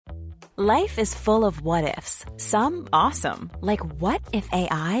Life is full of what-ifs. Some awesome, like what if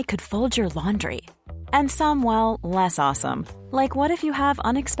AI could fold your laundry? And some, well, less awesome, like what if you have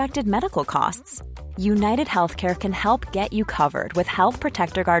unexpected medical costs? United Healthcare can help get you covered with Health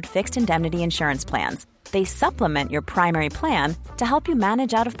Protector Guard fixed indemnity insurance plans. They supplement your primary plan to help you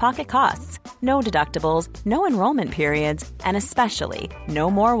manage out-of-pocket costs. No deductibles, no enrollment periods, and especially no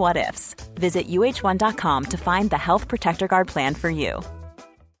more what-ifs. Visit uh1.com to find the Health Protector Guard plan for you.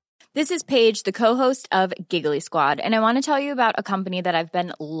 This is Paige, the co-host of Giggly Squad, and I want to tell you about a company that I've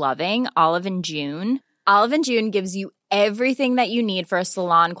been loving, Olive & June. Olive & June gives you everything that you need for a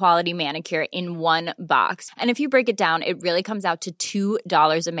salon-quality manicure in one box. And if you break it down, it really comes out to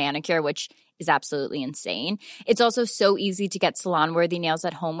 $2 a manicure, which is absolutely insane. It's also so easy to get salon-worthy nails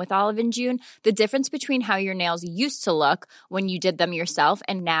at home with Olive & June. The difference between how your nails used to look when you did them yourself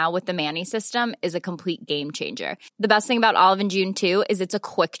and now with the Mani system is a complete game changer. The best thing about Olive & June, too, is it's a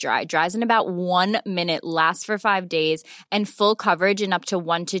quick dry. Dries in about 1 minute, lasts for 5 days, and full coverage in up to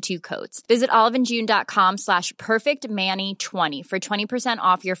 1 to 2 coats. Visit oliveandjune.com/perfectmani20 for 20%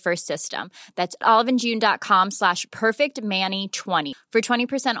 off your first system. That's oliveandjune.com/perfectmani20 for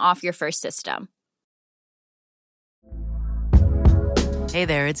 20% off your first system. Hey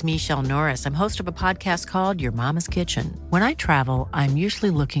there, it's Michelle Norris. I'm host of a podcast called Your Mama's Kitchen. When I travel, I'm usually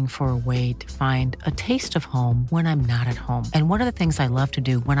looking for a way to find a taste of home when I'm not at home. And one of the things I love to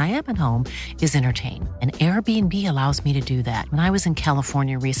do when I am at home is entertain. And Airbnb allows me to do that. When I was in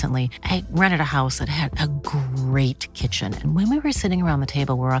California recently, I rented a house that had a great kitchen. And when we were sitting around the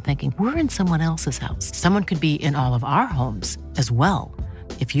table, we were all thinking, we're in someone else's house. Someone could be in all of our homes as well.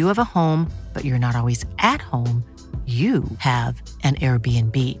 If you have a home, but you're not always at home, you have an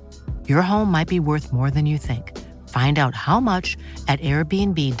Airbnb. Your home might be worth more than you think. Find out how much at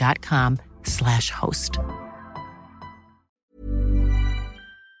airbnb.com/host.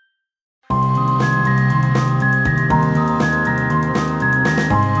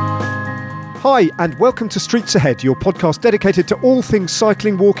 Hi, and welcome to Streets Ahead, your podcast dedicated to all things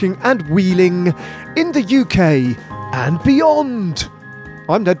cycling, walking, and wheeling in the UK and beyond.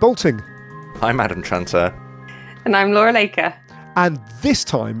 I'm Ned Bolting. I'm Adam Tranter. And I'm Laura Laker. And this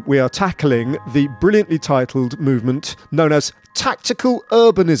time we are tackling the brilliantly titled movement known as tactical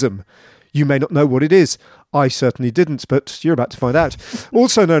urbanism. You may not know what it is. I certainly didn't, but you're about to find out.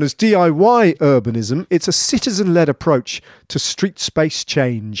 Also known as DIY urbanism, it's a citizen-led approach to street space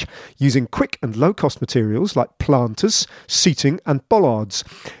change, using quick and low-cost materials like planters, seating and bollards.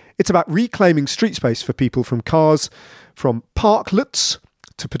 It's about reclaiming street space for people from cars, from parklets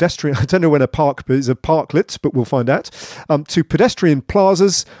to pedestrian, I don't know when a park is a parklet, but we'll find out, to pedestrian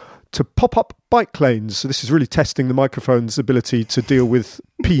plazas, to pop-up bike lanes. So this is really testing the microphone's ability to deal with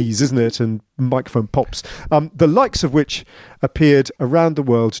P's, isn't it, and microphone pops, the likes of which appeared around the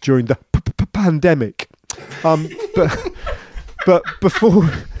world during the pandemic. But before...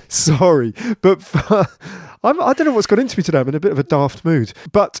 Sorry, but I don't know what's got into me today. I'm in a bit of a daft mood.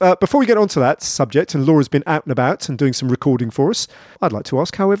 But before we get on to that subject, and Laura's been out and about and doing some recording for us, I'd like to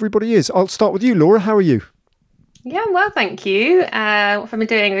ask how everybody is. I'll start with you, Laura. How are you? Yeah, I'm well, thank you. What have I been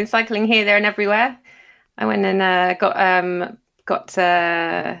doing? I've been cycling here, there and everywhere. I went and got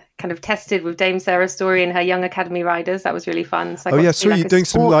kind of tested with Dame Sarah Story and her young academy riders. That was really fun. So so you're doing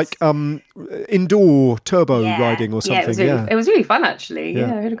sports. Some indoor turbo riding or something. Yeah, it was really fun actually.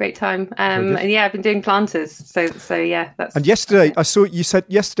 Yeah, I had a great time. And I've been doing planters. So yeah, that's. And yesterday, I saw you said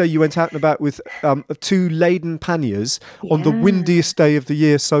you went out and about with 2 laden panniers on the windiest day of the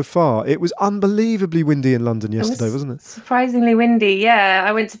year so far. It was unbelievably windy in London yesterday, wasn't it? Surprisingly windy. Yeah,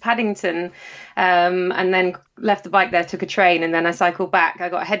 I went to Paddington. And then left the bike there, took a train, and then I cycled back. I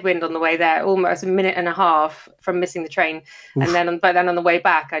got a headwind on the way there, almost a minute and a half from missing the train. Oof. And then on the way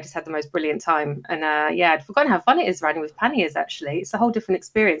back, I just had the most brilliant time. And I'd forgotten how fun it is riding with panniers, actually. It's a whole different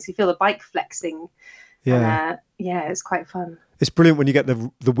experience. You feel the bike flexing. Yeah. And, it's quite fun. It's brilliant when you get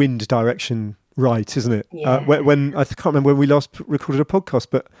the wind direction right, isn't it? Yeah. When I can't remember when we last recorded a podcast,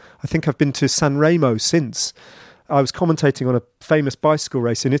 but I think I've been to San Remo since. I was commentating on a famous bicycle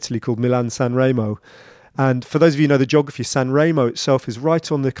race in Italy called Milan-San Remo. And for those of you who know the geography, San Remo itself is right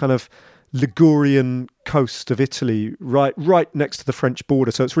on the kind of Ligurian coast of Italy, right next to the French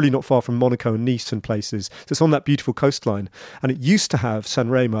border. So it's really not far from Monaco and Nice and places. So it's on that beautiful coastline. And it used to have, San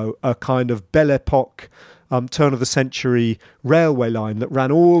Remo, a kind of Belle Epoque, turn of the century railway line that ran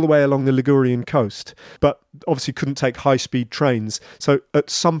all the way along the Ligurian coast, but obviously couldn't take high-speed trains. So at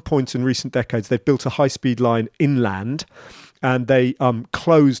some point in recent decades, they've built a high-speed line inland, and they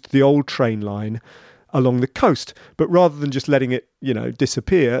closed the old train line along the coast. But rather than just letting it,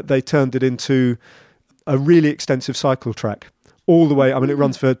 disappear, they turned it into a really extensive cycle track all the way. I mean, it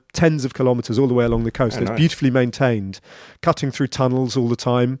runs for tens of kilometres all the way along the coast. It's beautifully maintained, cutting through tunnels all the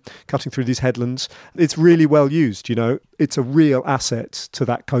time, cutting through these headlands. It's really well used, you know. It's a real asset to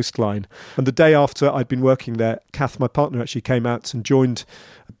that coastline. And the day after I'd been working there, Kath, my partner, actually came out and joined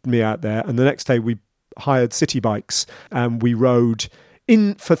me out there. And the next day we hired city bikes and we rode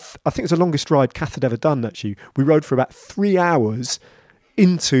in for, I think it was the longest ride Kath had ever done, actually. We rode for about 3 hours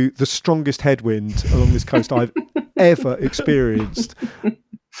into the strongest headwind along this coast I've ever experienced.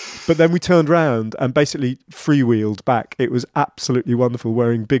 But then we turned round and basically freewheeled back. It was absolutely wonderful,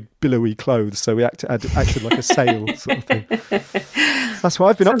 wearing big billowy clothes. So we acted like a sail sort of thing. That's what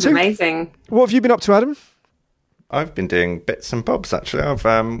I've been up to. Amazing. What have you been up to, Adam? I've been doing bits and bobs, actually. What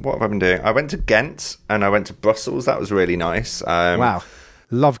have I been doing? I went to Ghent and I went to Brussels. That was really nice. Wow.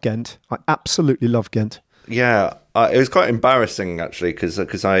 Love Ghent. I absolutely love Ghent. Yeah. It was quite embarrassing, actually, because I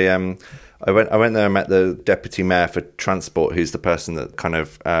went there and met the deputy mayor for transport, who's the person that kind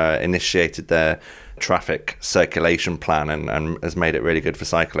of initiated their traffic circulation plan and has made it really good for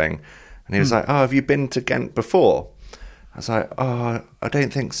cycling. And he was like, "Oh, have you been to Ghent before?" I was like, "Oh, I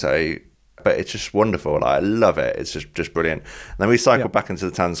don't think so. But it's just wonderful. Like, I love it. It's just brilliant." And then we cycled back into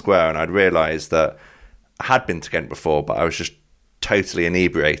the town square, and I'd realised that I had been to Ghent before, but I was just totally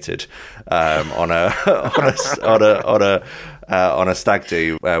inebriated on a stag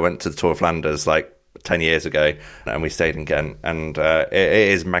do. I went to the Tour of Flanders like 10 years ago, and we stayed in Ghent, and it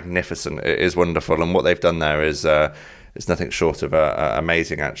is magnificent. It is wonderful, and what they've done there is nothing short of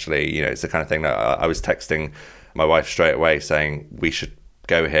amazing. Actually, you know, it's the kind of thing that I was texting my wife straight away saying we should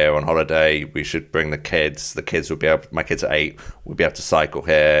go here on holiday. We should bring the kids. The kids will be able. My kids are 8. We'll be able to cycle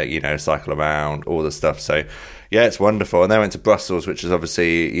here. You know, cycle around, all the stuff. So, yeah, it's wonderful. And then I went to Brussels, which is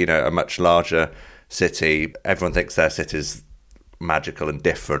obviously, you know, a much larger city. Everyone thinks their city's magical and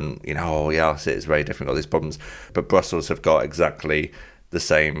different. You know, oh yeah, our city's very different. All these problems, but Brussels have got exactly the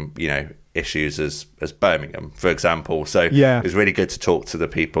same, you know, issues as Birmingham, for example. So yeah, it was really good to talk to the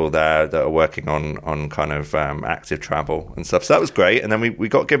people there that are working on kind of active travel and stuff. So that was great. And then we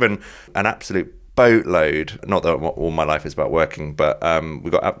got given an absolute boatload, not that all my life is about working, but we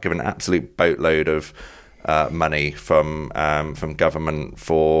got given an absolute boatload of money from government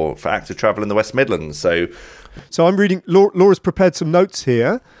for active travel in the West Midlands. So I'm reading. Laura's prepared some notes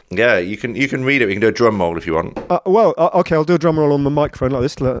here. Yeah, you can read it. We can do a drum roll if you want. Okay, I'll do a drum roll on the microphone like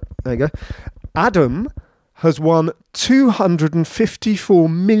this. There you go. Adam has won 254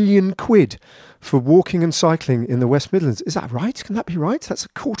 million quid for walking and cycling in the West Midlands. Is that right? Can that be right? That's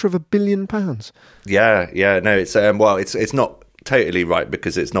 £250 million. Yeah. No, it's not totally right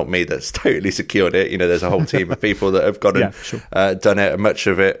because it's not me that's totally secured it. You know, there's a whole team of people that have gone and done it. Much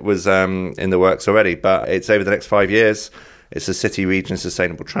of it was in the works already, but it's over the next 5 years. It's a city region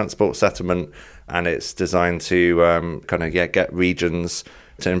sustainable transport settlement, and it's designed to get regions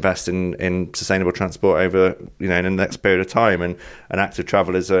to invest in sustainable transport over, you know, in the next period of time. And active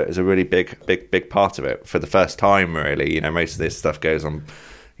travel is a really big part of it for the first time, really. You know, most of this stuff goes on,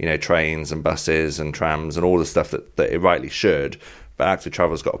 you know, trains and buses and trams and all the stuff that it rightly should. But active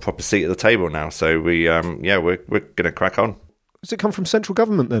travel's got a proper seat at the table now. So we're going to crack on. Does it come from central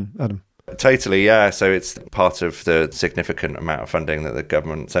government then, Adam? Totally, yeah. So it's part of the significant amount of funding that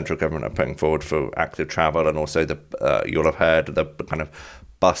the central government are putting forward for active travel, and also you'll have heard the kind of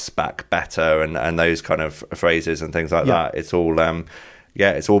bus back better and those kind of phrases and things like that. It's all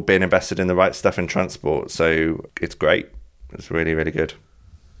it's all being invested in the right stuff in transport. So it's great. It's really, really good.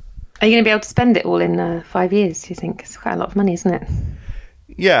 Are you going to be able to spend it all in 5 years, do you think? It's quite a lot of money, isn't it?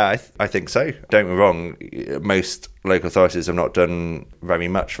 Yeah, I think so. Don't get me wrong, most local authorities have not done very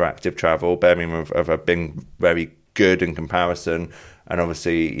much for active travel. Birmingham have been very good in comparison. And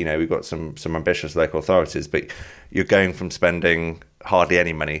obviously, you know, we've got some ambitious local authorities, but you're going from spending hardly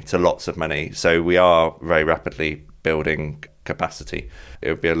any money to lots of money. So we are very rapidly building capacity. It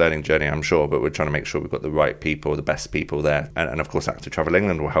would be a learning journey, I'm sure, but we're trying to make sure we've got the right people, the best people there. And of course, Active Travel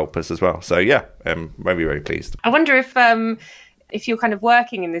England will help us as well. So yeah, I'm very, very pleased. I wonder if you're kind of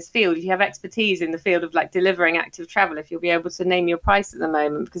working in this field, if you have expertise in the field of like delivering active travel, if you'll be able to name your price at the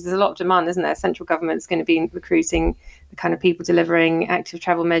moment, because there's a lot of demand, isn't there? Central government's going to be recruiting the kind of people delivering active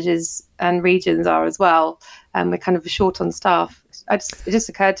travel measures, and regions are as well. We're kind of short on staff. It just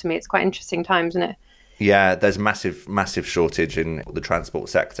occurred to me, it's quite interesting times, isn't it? Yeah, there's massive shortage in the transport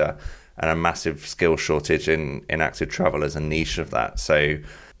sector and a massive skill shortage in active travel as a niche of that. So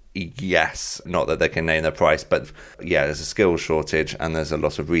yes, not that they can name their price, but yeah, there's a skills shortage and there's a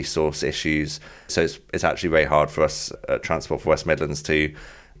lot of resource issues. So it's actually very hard for us at Transport for West Midlands to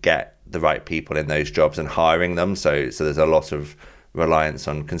get the right people in those jobs and hiring them. So there's a lot of reliance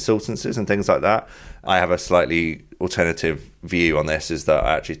on consultancies and things like that. I have a slightly alternative view on this, is that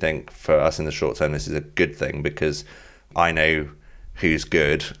I actually think for us in the short term, this is a good thing, because I know who's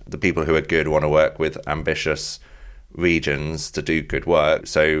good. The people who are good want to work with ambitious regions to do good work.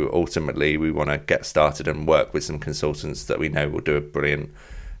 So ultimately, we want to get started and work with some consultants that we know will do a brilliant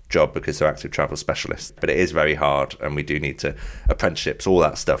job because they're active travel specialists. But it is very hard, and we do need to, apprenticeships, all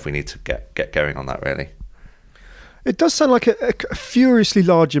that stuff, we need to get going on that, really. It does sound like a furiously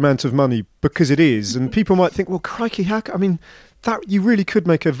large amount of money, because it is, and people might think, well, crikey, that you really could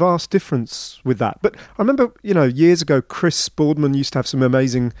make a vast difference with that. But I remember, years ago, Chris Boardman used to have some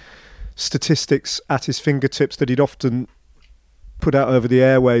amazing statistics at his fingertips that he'd often put out over the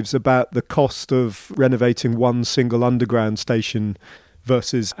airwaves about the cost of renovating one single underground station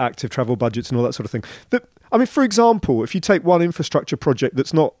versus active travel budgets and all that sort of thing. For example, if you take one infrastructure project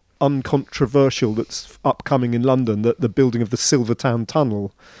that's not uncontroversial that's upcoming in London, the building of the Silvertown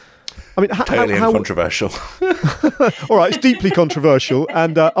Tunnel. Totally uncontroversial. All right, it's deeply controversial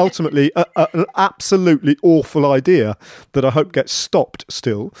and ultimately an absolutely awful idea that I hope gets stopped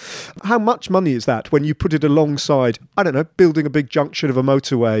still. How much money is that when you put it alongside, I don't know, building a big junction of a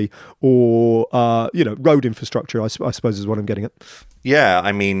motorway or, road infrastructure, I suppose is what I'm getting at. Yeah,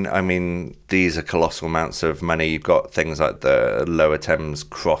 I mean, these are colossal amounts of money. You've got things like the Lower Thames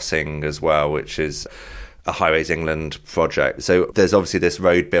Crossing as well, which is a Highways England project. So there's obviously this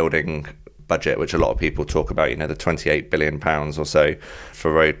road building budget, which a lot of people talk about, the £28 billion or so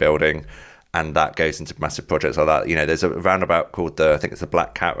for road building. And that goes into massive projects like that. There's a roundabout called I think it's the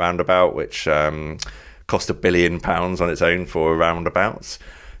Black Cat roundabout, which cost £1 billion on its own for roundabouts.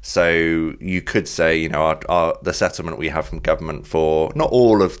 So you could say, the settlement we have from government for not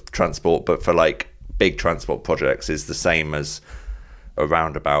all of transport, but for like big transport projects is the same as a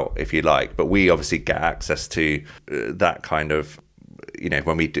roundabout, if you like. But we obviously get access to that kind of,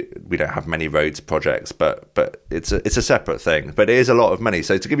 when we don't have many roads projects, but it's a separate thing. But it is a lot of money.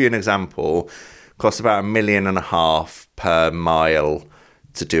 So to give you an example, it costs about £1.5 million per mile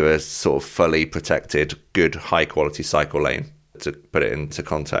to do a sort of fully protected, good, high quality cycle lane. To put it into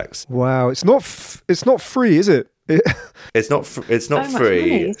context. Wow, it's not free, is it? It's not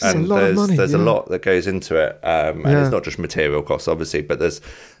free, and there's a lot that goes into it, and it's not just material costs, obviously, but there's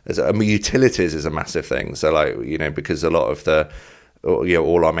utilities is a massive thing. So because a lot of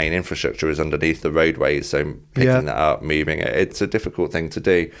all our main infrastructure is underneath the roadways, so picking that up, moving it, it's a difficult thing to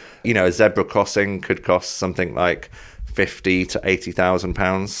do. A zebra crossing could cost something like £50,000 to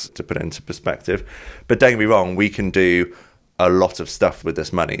 £80,000 to put it into perspective. But don't get me wrong, we can do a lot of stuff with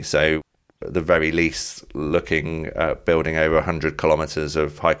this money. So at the very least, looking at building over 100 kilometres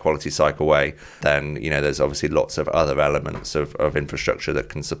of high quality cycleway, then there's obviously lots of other elements of infrastructure that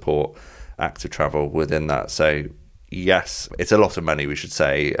can support active travel within that. So yes, it's a lot of money, we should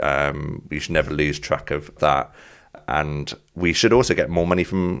say. We should never lose track of that, and we should also get more money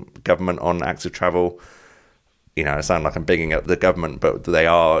from government on active travel. I sound like I'm bigging up the government, but they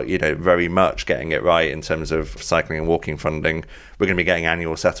are, very much getting it right in terms of cycling and walking funding. We're going to be getting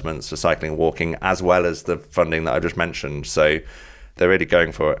annual settlements for cycling and walking, as well as the funding that I just mentioned. So they're really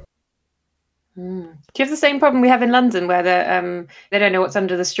going for it. Do you have the same problem we have in London, where they don't know what's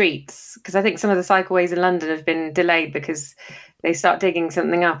under the streets? Because I think some of the cycleways in London have been delayed because they start digging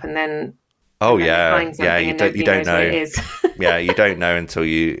something up and then. Oh yeah. You don't know. It is. Yeah, you don't know until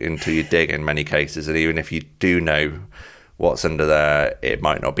you dig in many cases, and even if you do know what's under there, it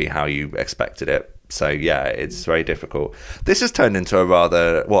might not be how you expected it. So yeah, it's very difficult. This has turned into a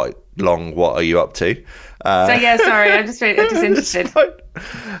rather what are you up to? Sorry, I'm just interested.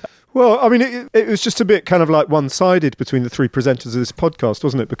 Well, it was just a bit kind of like one-sided between the three presenters of this podcast,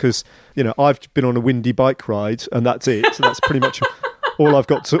 wasn't it? Because I've been on a windy bike ride, and that's it. So that's pretty much all I've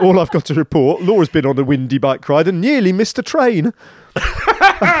got to report. Laura's been on a windy bike ride and nearly missed a train.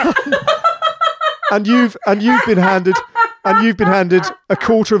 and you've been handed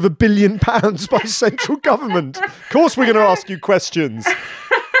 £250 million by central government. Of course, we're going to ask you questions.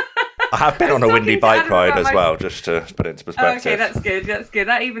 I have been on a windy bike ride as well, just to put it into perspective. Okay, that's good.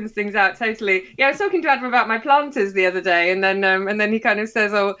 That evens things out totally. Yeah, I was talking to Adam about my planters the other day, and then he kind of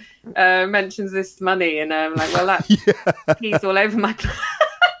says, mentions this money, and I'm like, well, that's peas all over my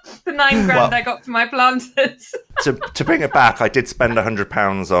the £9,000 I got for my planters. to bring it back, I did spend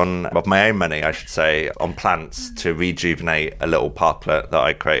 £100 of my own money, I should say, on plants to rejuvenate a little parklet that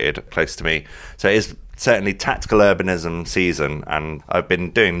I created close to me. So it is certainly tactical urbanism season, and I've been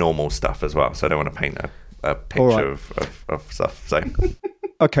doing normal stuff as well, so I don't want to paint a picture of stuff. So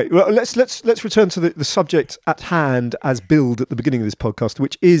okay, well, let's return to the subject at hand as billed at the beginning of this podcast,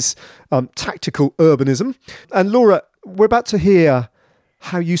 which is tactical urbanism. And Laura, we're about to hear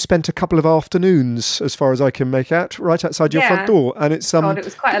how you spent a couple of afternoons, as far as I can make out, right outside your front door. And it's God, it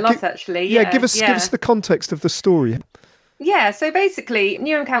was quite a lot, actually. Yeah, give us the context of the story. Yeah, so basically,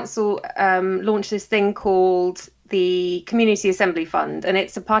 Newham Council launched this thing called the Community Assembly Fund, and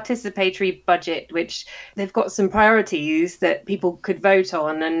it's a participatory budget, which they've got some priorities that people could vote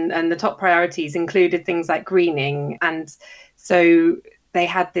on, and the top priorities included things like greening. And so they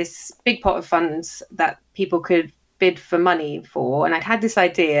had this big pot of funds that people could bid for money for, and I'd had this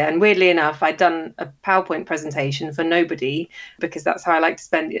idea, and weirdly enough, I'd done a PowerPoint presentation for nobody, because that's how I like to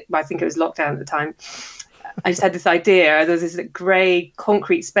spend it. I think it was lockdown at the time. I just had this idea. There was this grey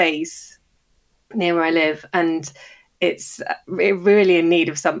concrete space near where I live, and it's really in need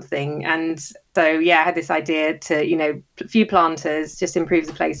of something. And so, I had this idea to, a few planters, just improve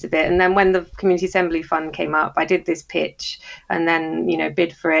the place a bit. And then when the Community Assembly Fund came up, I did this pitch and then,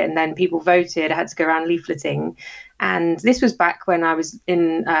 bid for it. And then people voted. I had to go around leafleting. And this was back when I was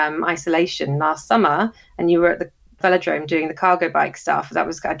in isolation last summer, and you were at the velodrome doing the cargo bike stuff.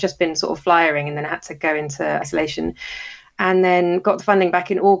 I'd just been sort of flyering, and then I had to go into isolation. And then got the funding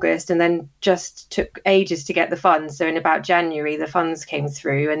back in August, and then just took ages to get the funds. So in about January, the funds came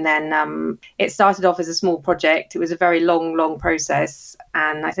through, and then it started off as a small project. It was a very long process,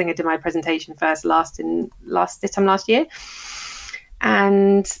 and I think I did my presentation this time last year.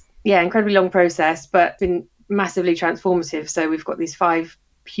 And incredibly long process, but been massively transformative. So we've got these 5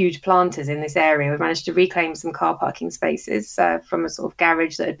 huge planters in this area. We've managed to reclaim some car parking spaces from a sort of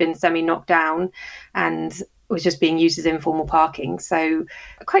garage that had been semi-knocked down and was just being used as informal parking. So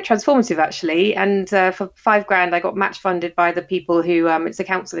quite transformative, actually. And for £5,000, I got match funded by the people who, it's a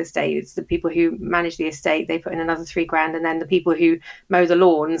council estate. It's the people who manage the estate. They put in another £3,000. And then the people who mow the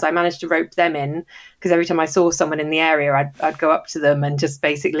lawns, I managed to rope them in, because every time I saw someone in the area, I'd go up to them and just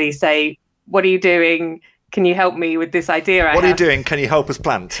basically say, "What are you doing? Can you help me with this idea? What are you doing? Can you help us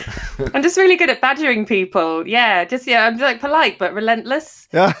plant?" I'm just really good at badgering people. I'm like polite but relentless.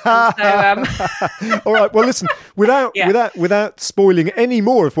 All right. Well, listen. Without spoiling any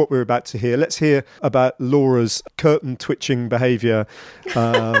more of what we're about to hear, let's hear about Laura's curtain twitching behaviour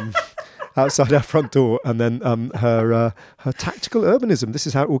outside our front door, and then her tactical urbanism. This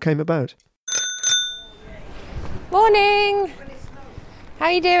is how it all came about. Morning. How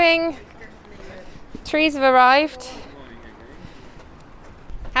are you doing? Trees have arrived.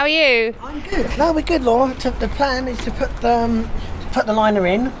 How are you? I'm good. No, we're good, Laura. The plan is to put the liner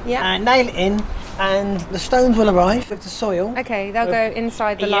in, nail it in, and the stones will arrive with the soil. Okay, they'll go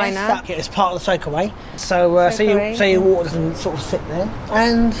inside the liner. Yes, as part of the soakaway. So your water doesn't sort of sit there.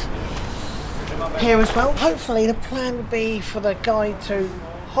 And here as well. Hopefully, the plan would be for the guy to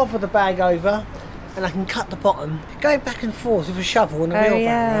hover the bag over, and I can cut the bottom, go back and forth with a shovel and a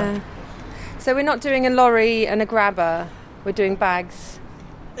wheelbarrow. Right? So we're not doing a lorry and a grabber. We're doing bags.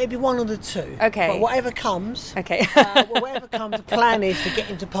 Maybe one of the two. Okay. But whatever comes. Okay. Whatever comes, the plan is to get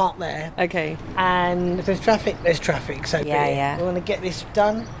him to park there. Okay. And if there's traffic, there's traffic. So yeah. We want to get this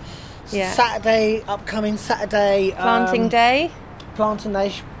done. Yeah. Upcoming Saturday. Planting day.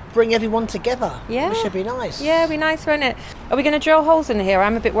 Bring everyone together. Yeah. It should be nice. Yeah, it'll be nice, won't it? Are we going to drill holes in here?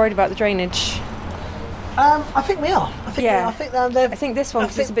 I'm a bit worried about the drainage. I think we are. I think this one,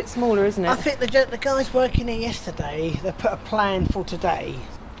 because it's a bit smaller, isn't it? I think the guys working here yesterday, they put a plan for today.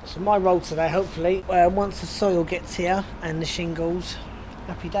 So my role today, hopefully, once the soil gets here and the shingles,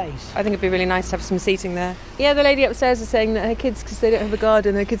 happy days. I think it'd be really nice to have some seating there. Yeah, the lady upstairs was saying that her kids, because they don't have a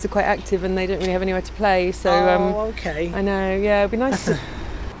garden, her kids are quite active and they don't really have anywhere to play. So, okay. I know, yeah, it'd be nice to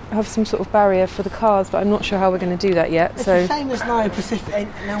have some sort of barrier for the cars, but I'm not sure how we're going to do that yet. It's a shame there's no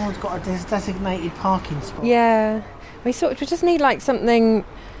one's got a designated parking spot. Yeah, we just need like something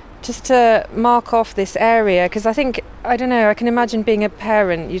just to mark off this area, because I can imagine being a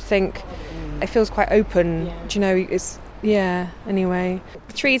parent, you'd think it feels quite open. Yeah. Do you know, anyway.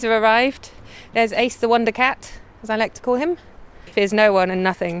 The trees have arrived. There's Ace the Wonder Cat, as I like to call him. Fears no one and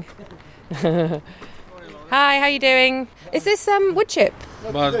nothing. Hi, how you doing? Is this wood chip?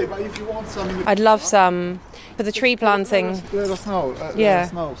 But if you want some, I'd love some for the tree planting. Let us know.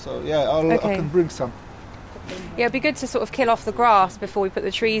 So I can bring some. Yeah, it'd be good to sort of kill off the grass before we put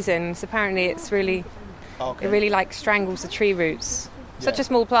the trees in. So apparently it really like strangles the tree roots. Yeah. Such a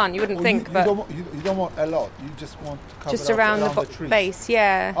small plant, you wouldn't think, but you don't want a lot. You just want to cover just around the trees. Base.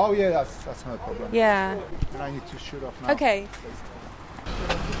 Yeah. Oh yeah, that's no problem. Yeah. And I need to shoot off now. Okay.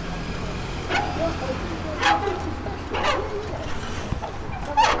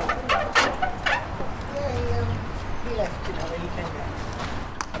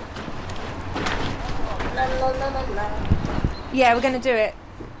 Yeah, we're going to do it.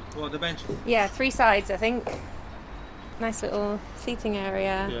 What, the bench? Yeah, 3 sides, I think. Nice little seating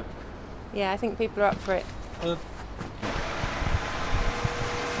area. Yeah. Yeah, I think people are up for it.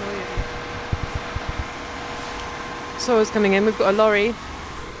 Soil's coming in. We've got a lorry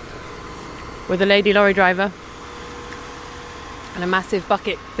with a lady lorry driver and a massive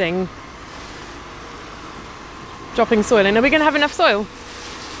bucket thing dropping soil in. Are we going to have enough soil?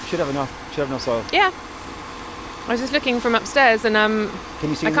 Should have enough soil. Yeah. I was just looking from upstairs and Can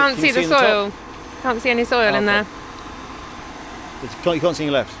you see? I can't see the soil. Can't see any soil in there. You can't see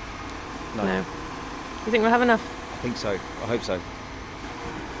on your left? No. You think we'll have enough? I think so. I hope so.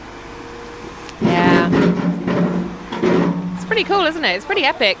 Yeah. It's pretty cool, isn't it? It's pretty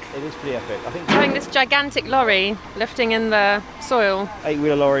epic. It is pretty epic. I think Having this gigantic lorry lifting in the soil.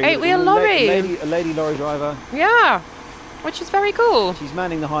 8-wheeler lorry. A lady lorry driver. Yeah. Which is very cool. She's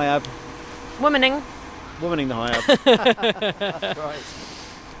manning the high ab. Womaning the high ab. That's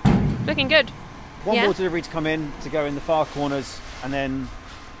right. Looking good. One more delivery to come in to go in the far corners, and then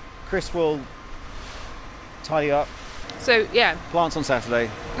Chris will tidy up. So, yeah. Plants on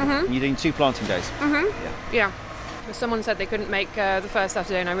Saturday. And you're doing 2 planting days. Yeah. Someone said they couldn't make the first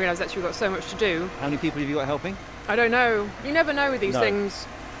Saturday, and I realised actually we've got so much to do. How many people have you got helping? I don't know. You never know with these things.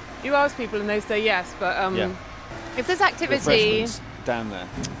 You ask people and they say yes, but if there's activity... Refreshments down there.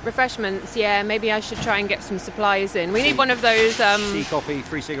 Refreshments, yeah. Maybe I should try and get some supplies in. We need one of those... tea, coffee,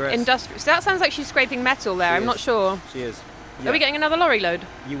 free cigarettes. So that sounds like she's scraping metal there. I'm not sure. She is. Yeah. Are we getting another lorry load?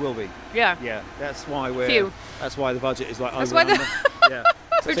 You will be. Yeah. Yeah. That's why That's why the budget is like. That's why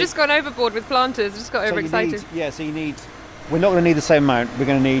we've just gone overboard with planters. Just got overexcited. We're not going to need the same amount. We're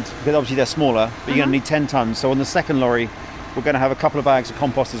going to need, because obviously they're smaller, but you're going to need 10 tons. So on the second lorry, we're going to have a couple of bags of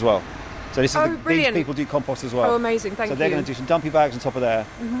compost as well. So this is these people do compost as well. Oh, amazing! Thank you. So they're going to do some dumpy bags on top of there.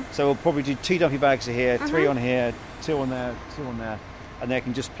 So we'll probably do 2 dumpy bags here, 3 on here, 2 on there, 2 on there, and they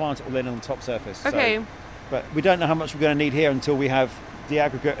can just plant it all in on the top surface. Okay. So, but we don't know how much we're going to need here until we have the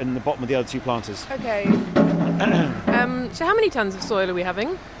aggregate in the bottom of the other 2 planters. Okay. So how many tons of soil are we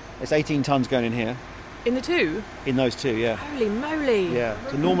having? It's 18 tons going in here. In the 2? In those 2, yeah. Holy moly! Yeah.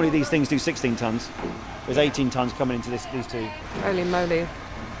 So normally these things do 16 tons. There's 18 tons coming into these 2. Holy moly!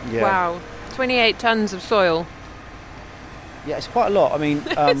 Yeah. Wow. 28 tons of soil. Yeah, it's quite a lot. I mean,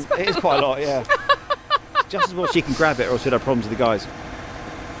 it is quite a lot, yeah. Just as well she can grab it, or else we'd have problems with the guys.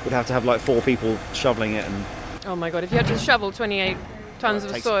 We'd have to have like 4 people shoveling it. And oh my god, if you had to shovel 28 tons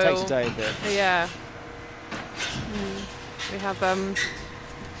of soil. It takes a day a bit. Yeah. We have,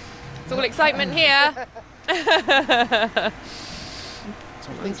 it's all excitement here. So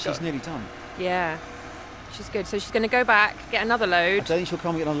I think she's nearly done. Yeah. She's good. So she's going to go back, get another load. I don't think she'll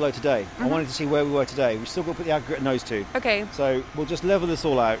come and get another load today. I wanted to see where we were today. We've still got to put the aggregate in those 2. Okay. So we'll just level this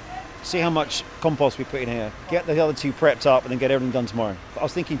all out, see how much compost we put in here, get the other 2 prepped up, and then get everything done tomorrow. I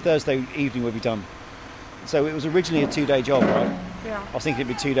was thinking Thursday evening would be done. So it was originally a 2-day job, right? Yeah. I was thinking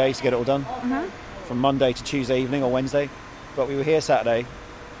it'd be 2 days to get it all done. From Monday to Tuesday evening or Wednesday. But we were here Saturday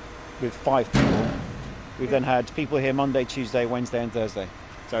with 5 people. We've then had people here Monday, Tuesday, Wednesday and Thursday.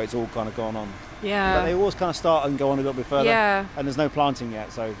 So it's all kind of gone on. Yeah. But they always kind of start and go on a little bit further. Yeah. And there's no planting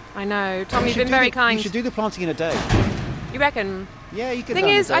yet, so... I know. Tom, you've been very kind. You should do the planting in a day. You reckon? Yeah, you could. Thing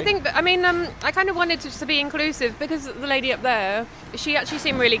is, I kind of wanted to be inclusive because the lady up there, she actually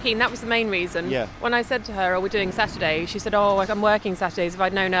seemed really keen. That was the main reason. Yeah. When I said to her, we're doing Saturday, she said, I'm working Saturdays. If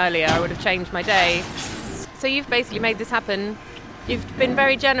I'd known earlier, I would have changed my day. So you've basically made this happen. You've been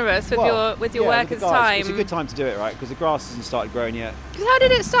very generous with your workers' time. It's a good time to do it, right? Because the grass hasn't started growing yet. Because how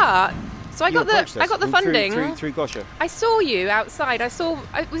did it start? So I got the funding through Gosha. I saw you outside.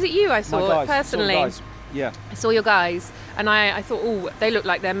 Was it you I saw My guys, personally? Saw guys. Yeah. I saw your guys, and I thought, they look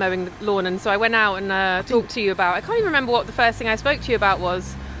like they're mowing the lawn, and so I went out and talked to you about. I can't even remember what the first thing I spoke to you about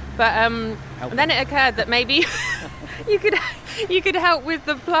was, but and then it occurred that maybe you could help with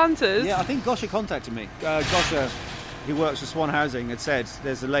the planters. Yeah, I think Gosha contacted me. Gosha, who works for Swan Housing, had said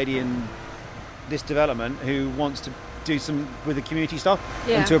there's a lady in this development who wants to do some with the community stuff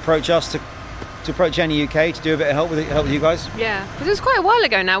and to approach us to approach Jenny UK to do a bit of help with you guys. Yeah, because it was quite a while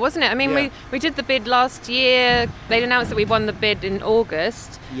ago now, wasn't it? I mean, we did the bid last year. They announced that we won the bid in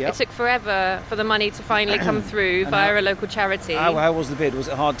August. Yep. It took forever for the money to finally come through via a local charity. How was the bid? Was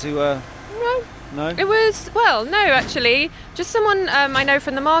it hard to... No? It was... Well, no, actually. Just someone I know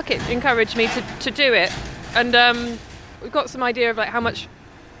from the market encouraged me to do it. And we've got some idea of like how much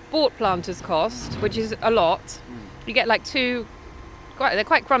bought planters cost, which is a lot. You get like 2... They're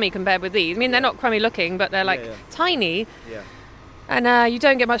quite crummy compared with these. I mean, they're not crummy looking, but they're like tiny. Yeah. And you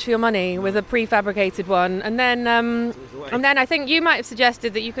don't get much for your money with a prefabricated one. And then I think you might have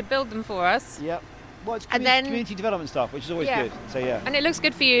suggested that you could build them for us. Yep. Well, it's and then community development stuff, which is always good. So yeah. And it looks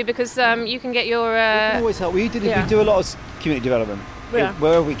good for you because you can get your. We can always help. We do a lot of community development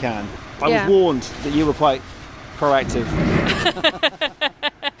wherever we can. I was warned that you were quite proactive.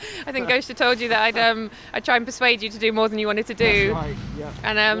 I think Gosha told you that I'd try and persuade you to do more than you wanted to do. That's right, yeah.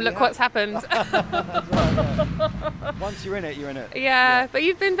 And look what's happened. That's right, yeah. Once you're in it, you're in it. Yeah, but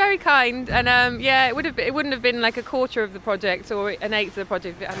you've been very kind, and it wouldn't have been like a quarter of the project or an eighth of the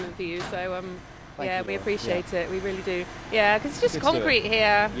project if it hadn't been for you. So we appreciate it. We really do. Yeah, because it's just concrete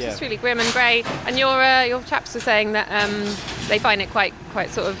here. It's just really grim and grey. And your chaps were saying that they find it quite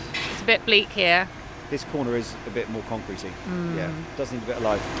sort of, it's a bit bleak here. This corner is a bit more concretey. Yeah, does need a bit of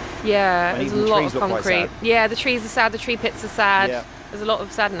life. Yeah, and there's a lot of concrete. Yeah, the trees are sad, the tree pits are sad. Yeah. There's a lot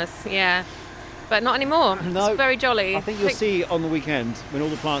of sadness, but not anymore. No, it's very jolly. I think you'll see on the weekend when all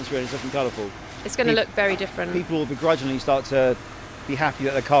the plants are in and stuff and colourful. It's going to look very different. People will begrudgingly start to be happy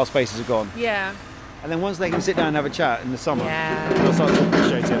that their car spaces are gone. Yeah. And then once they can sit down and have a chat in the summer, they'll start to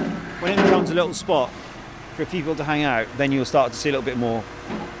appreciate it. When it becomes a little spot for people to hang out, then you'll start to see a little bit more.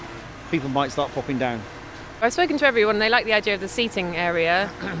 People might start popping down. I've spoken to everyone. They like the idea of the seating area.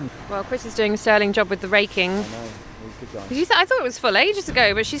 Well, Chris is doing a sterling job with the raking. I know. Good guy. I thought it was full ages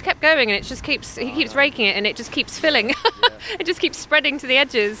ago, but she's kept going, and it just keeps. He keeps raking it, and it just keeps filling. It just keeps spreading to the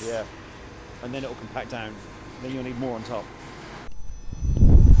edges. Yeah. And then it'll compact down. Then you'll need more on top.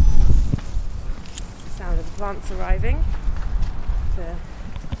 Sound of the plants arriving. To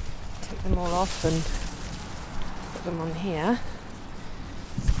take them all off and put them on here.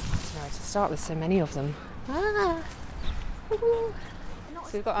 Sorry to start with so many of them.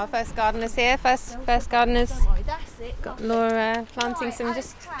 So we've got our first gardeners here. First gardeners. That's it. Got Laura planting some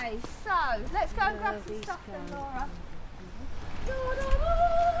just. Okay, so let's go and grab some stuff then, Laura.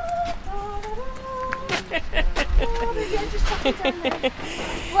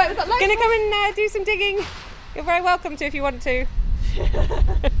 Right, we've got loads. Gonna come and do some digging. You're very welcome to if you want to.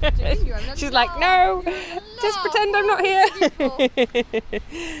 She's like, no, just pretend I'm not here.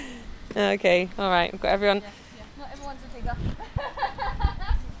 Okay, all right, we've got everyone. Not everyone's a digger.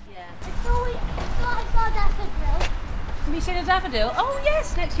 It's got a daffodil. Have you seen a daffodil? Oh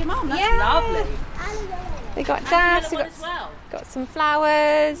yes, next to your mum. That's lovely. We got daffs. Got some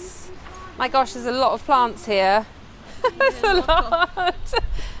flowers. My gosh, there's a lot of plants here. There's a lot.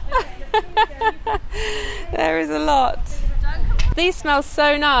 There is a lot. These smell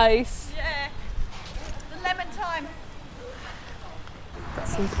so nice. Yeah. The lemon thyme. Got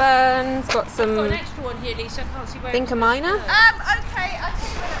some ferns. Got some. I've got an extra one here, Lisa. I can't see where. Vinca minor. Okay, I'll tell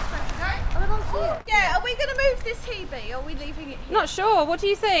you where that's supposed to go. Yeah, are we going to move this Hebe or are we leaving it here? Not sure. What do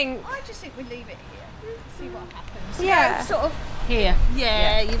you think? I just think we leave it here. See what happens. Yeah. Sort of. Here.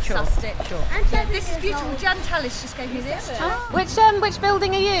 Yeah, you've sussed it. Sure. Yeah, this is beautiful. Jan Tallis just gave me this. Which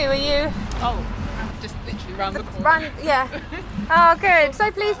building are you? Are you? Oh, just literally round the corner. Yeah. Oh, good. So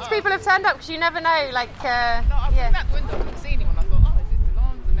pleased people have turned up because you never know. Like. No, I've been out the window. I couldn't see anyone. I thought, is it the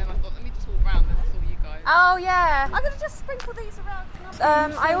lawns? And then I thought, let me just walk round and I saw you guys. Oh yeah. I'm going to just sprinkle these around.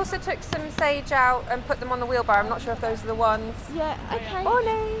 I also took some sage out and put them on the wheelbarrow. I'm not sure if those are the ones. Yeah, okay.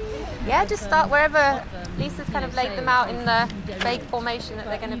 Morning. Yeah, just start wherever. Lisa's kind of laid them out in the vague formation that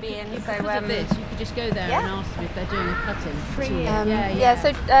they're going to be in. So because of this, you could just go there and ask them if they're doing a cutting.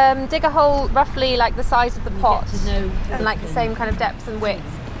 So dig a hole roughly like the size of the pot and like the same kind of depth and width.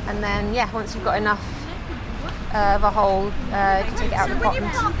 And then, once you've got enough of a hole, you can take it out of the pot.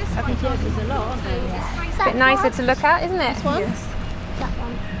 There's a lot, aren't there? It's a bit nicer to look at, isn't it? This one? Yes. That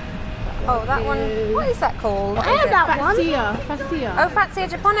one. Oh, that one. What is that called? I have that one. Fatsia. Oh, Fatsia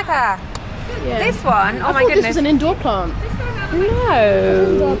japonica. Yeah. This one? Oh my goodness. This was an indoor plant.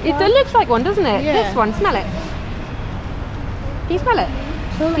 No. It looks like one, doesn't it? Yeah. This one. Smell it. Can you smell it?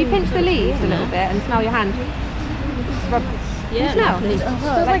 Can you pinch the leaves a little bit and smell your hand? Rub. Can you smell? It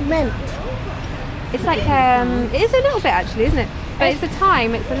smells like mint. It's like, it is a little bit actually, isn't it? But it's a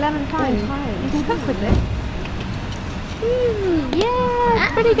thyme, it's a lemon thyme. You can cook with this. Yeah,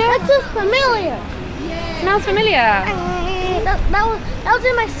 it's pretty good. That smells familiar. It smells familiar. That was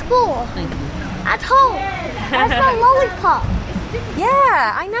in my school. Thank you. At home. That's my lollipop.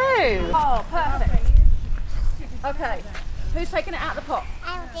 Yeah, I know. Oh, perfect. Okay, who's taking it out of the pot?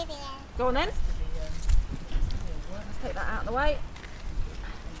 I'm Vivian. Go on then. Let's take that out of the way.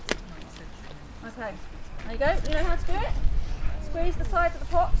 Okay, there you go. You know how to do it? Squeeze the sides of the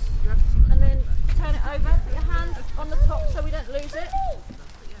pot and then turn it over. Put your hand on the top so we don't lose it.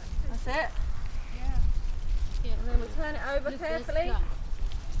 That's it. And then we turn it over carefully.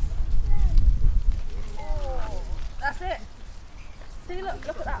 Oh, that's it. See, look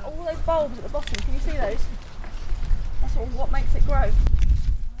at that. All those bulbs at the bottom. Can you see those? That's what makes it grow.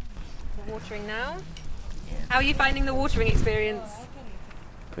 The watering now. How are you finding the watering experience?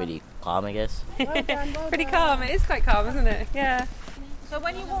 Pretty calm, I guess. Pretty calm. It is quite calm, isn't it? Yeah. So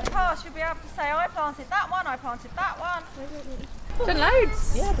when you walk past, you'll be able to say, I planted that one, I planted that one. Done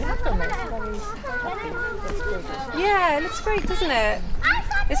loads. Yeah, we have done loads. Yeah, it looks great, doesn't it?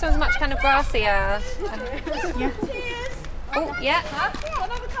 This one's much kind of grassier. Yeah. Oh, yeah.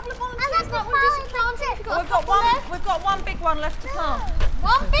 Another couple of volunteers that will do some planting. We've got one big one left to plant.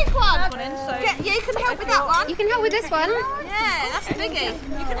 One big one. You can help with that one. You can help with this one. Yeah, that's a biggie.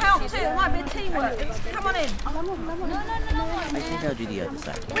 You can help too. It might be a teamwork. Come on in. No. I think I'll do the other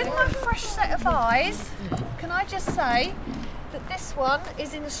side. With my fresh set of eyes, can I just say that this one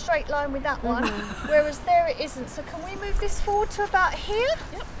is in a straight line with that one, whereas there it isn't. So can we move this forward to about here?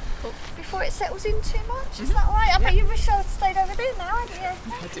 Yep. Before it settles in too much, is that right? I bet you wish I had stayed over there now, hadn't you?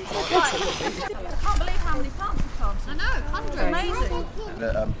 I can't believe how many plants we've planted. I know, hundreds. Amazing.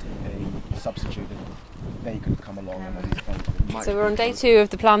 A substitute, they could come along and these plants. So we're on day 2 of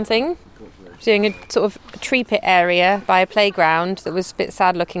the planting, doing a sort of tree pit area by a playground that was a bit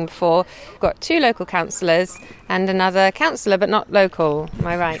sad looking before. We've got 2 local councillors and another councillor, but not local. Am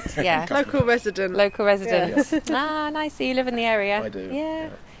I right? Yeah. Local resident. Yeah. Ah, nice. So you live in the area? I do.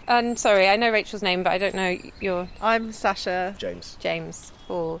 Yeah. And sorry, I know Rachel's name, but I don't know your... I'm Sasha. James.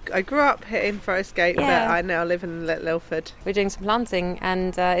 Cool. I grew up here in Forest Gate, but I now live in Little Ilford. We're doing some planting,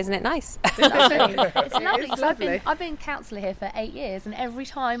 and isn't it nice? It's lovely. It's lovely. I've been councillor here for 8 years, and every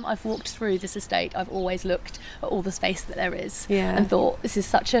time I've walked through this estate, I've always looked at all the space that there is and thought, this is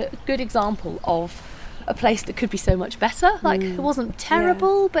such a good example of a place that could be so much better. Like, it wasn't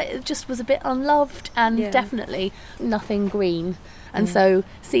terrible, but it just was a bit unloved and definitely nothing green. And so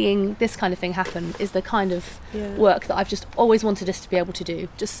seeing this kind of thing happen is the kind of work that I've just always wanted us to be able to do.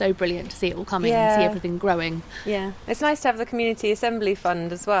 Just so brilliant to see it all coming and see everything growing. Yeah, it's nice to have the community assembly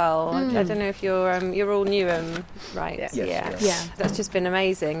fund as well. I don't know if you're all Newham, right? Yes. Yeah. That's just been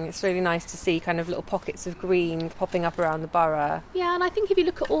amazing. It's really nice to see kind of little pockets of green popping up around the borough. Yeah, and I think if you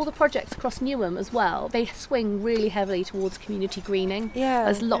look at all the projects across Newham as well, they swing really heavily towards community greening. Yeah,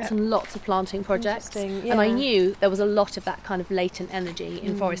 there's lots and lots of planting projects, yeah. and I knew there was a lot of that kind of latent energy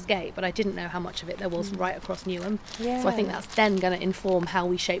in Forest Gate, but I didn't know how much of it there was right across Newham. So I think that's then going to inform how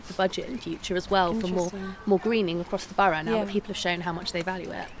we shape the budget in future as well for more greening across the borough now that people have shown how much they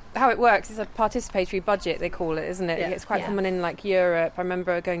value it. How it works is a participatory budget, they call it, isn't it? Yeah. It's quite common in like Europe. I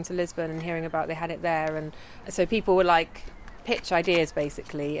remember going to Lisbon and hearing about they had it there, and so people were like pitch ideas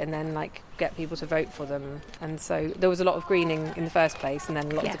basically and then like get people to vote for them, and so there was a lot of greening in the first place, and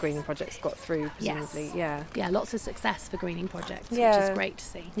then a lot of the greening projects got through presumably. Yeah, lots of success for greening projects, which is great to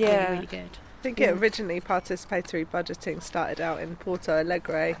see. Really good. I think it originally participatory budgeting started out in Porto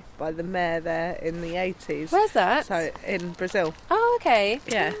Alegre by the mayor there in the 80s. Where's that? So in Brazil. Oh, okay.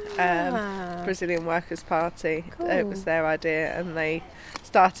 Yeah, Brazilian Workers' Party. Cool. It was their idea, and they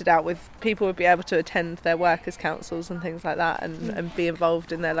started out with people would be able to attend their workers' councils and things like that, and be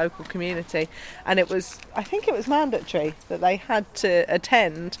involved in their local community. And I think it was mandatory that they had to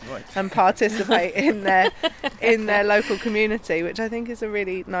attend and participate in their local community, which I think is a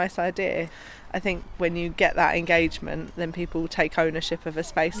really nice idea. I think when you get that engagement, then people take ownership of a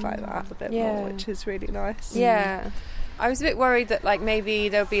space like that a bit more, which is really nice. Yeah. I was a bit worried that like maybe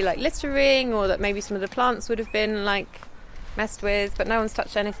there'll be like littering, or that maybe some of the plants would have been like messed with, but no one's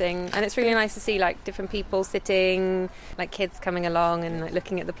touched anything, and it's really nice to see like different people sitting, like kids coming along and like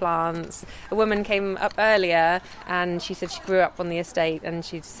looking at the plants. A woman came up earlier and she said she grew up on the estate, and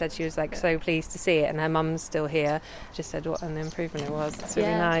she said she was like so pleased to see it, and her mum's still here. Just said what an improvement it was. It's really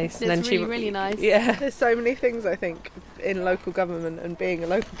nice. And then really nice. Yeah, there's so many things I think in local government and being a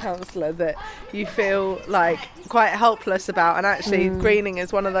local councillor that you feel like quite helpless about, and actually greening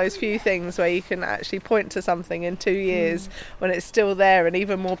is one of those few things where you can actually point to something in 2 years when it's still there and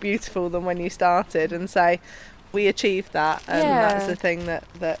even more beautiful than when you started, and say we achieved that, and that's the thing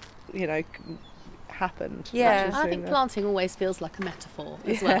that you know happened. I think planting always feels like a metaphor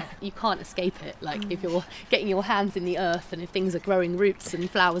as well. You can't escape it. Like if you're getting your hands in the earth, and if things are growing roots and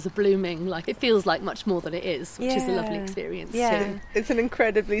flowers are blooming, like it feels like much more than it is, which is a lovely experience too. It's an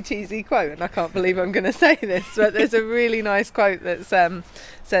incredibly cheesy quote, and I can't believe I'm going to say this, but there's a really nice quote that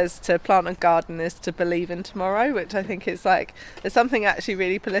says to plant a garden is to believe in tomorrow, which I think is like, there's something actually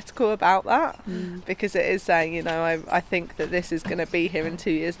really political about that, because it is saying, you know, I think that this is going to be here in 2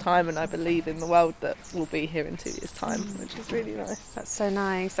 years' time, and I believe in the world that will be here in 2 years' time, which is really nice. That's so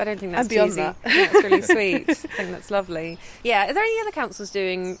nice. I don't think that's and beyond cheesy. That. That's really sweet. I think that's lovely. Yeah, are there any other councils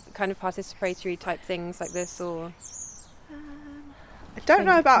doing kind of participatory type things like this, or? I don't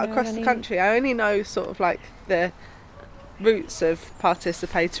know about across the country. I only know sort of like the roots of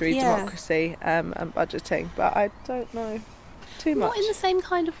participatory democracy and budgeting, but I don't know too much. Not in the same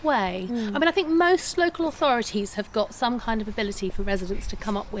kind of way. I mean, I think most local authorities have got some kind of ability for residents to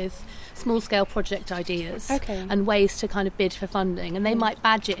come up with small-scale project ideas and ways to kind of bid for funding, and they might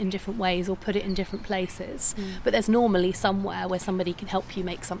badge it in different ways or put it in different places, but there's normally somewhere where somebody can help you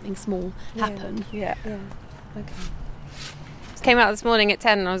make something small happen. Okay. Came out this morning at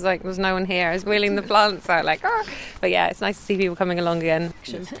 10 and I was like, there's no one here. I was wheeling the plants out like, But yeah, it's nice to see people coming along again.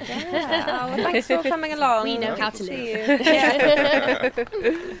 Thanks for coming along. We know how to live.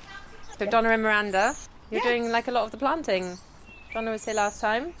 So Donna and Miranda, you're doing like a lot of the planting. Donna was here last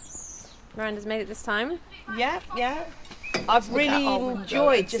time. Miranda's made it this time. Yeah. I've really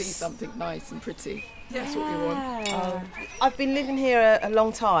enjoyed just see something nice and pretty. That's what we want. I've been living here a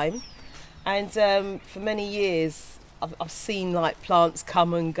long time, and for many years I've seen like plants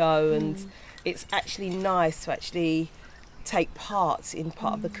come and go, and it's actually nice to actually take part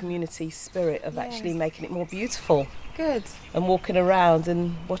of the community spirit of actually making it more beautiful. Good. And walking around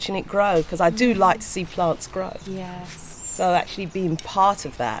and watching it grow, because I do like to see plants grow. Yes. So actually being part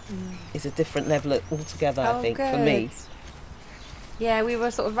of that is a different level altogether, I think, for me. Yeah, we were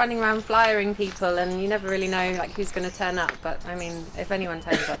sort of running around flyering people, and you never really know like who's going to turn up. But I mean, if anyone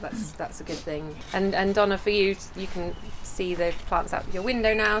turns up, that's a good thing. And Donna, for you, you can see the plants out your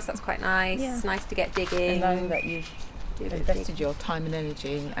window now, so that's quite nice. Yeah. It's nice to get digging. And knowing that you've invested your time and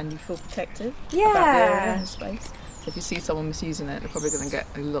energy, and you feel protected about the area and space. So if you see someone misusing it, they're probably going to get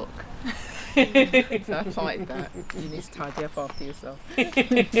a look. So I find that you need to tidy up after yourself.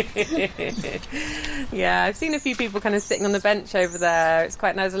 Yeah, I've seen a few people kind of sitting on the bench over there. It's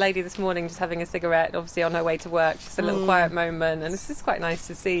quite nice. There's a lady this morning just having a cigarette, obviously on her way to work, just a little quiet moment, and it's just quite nice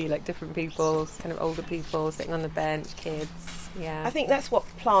to see like different people, kind of older people sitting on the bench, kids. Yeah, I think that's what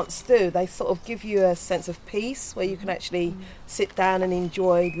plants do. They sort of give you a sense of peace where you can actually sit down and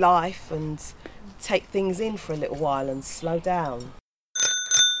enjoy life and take things in for a little while and slow down.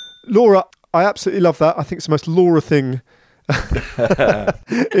 Laura, I absolutely love that. I think it's the most Laura thing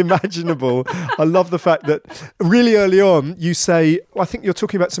imaginable. I love the fact that really early on you say, I think you're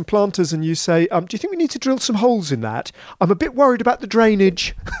talking about some planters, and you say, do you think we need to drill some holes in that? I'm a bit worried about the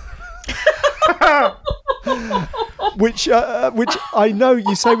drainage. which I know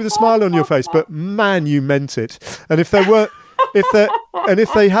you say with a smile on your face, but man, you meant it. And if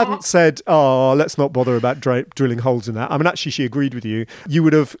they hadn't said, let's not bother about drilling holes in that, I mean, actually, she agreed with you. You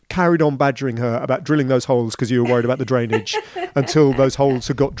would have carried on badgering her about drilling those holes because you were worried about the drainage until those holes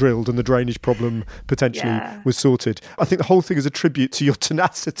had got drilled and the drainage problem potentially was sorted. I think the whole thing is a tribute to your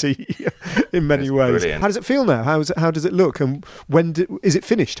tenacity in many ways. Brilliant. How does it feel now? How does it look? And is it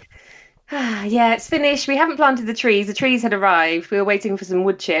finished? Yeah, it's finished. We haven't planted the trees. The trees had arrived. We were waiting for some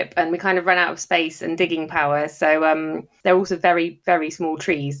wood chip, and we kind of ran out of space and digging power. So they're also very, very small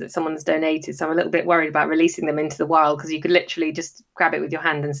trees that someone's donated. So I'm a little bit worried about releasing them into the wild, because you could literally just grab it with your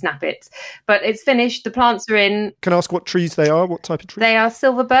hand and snap it. But it's finished. The plants are in. Can I ask what trees they are? What type of trees? They are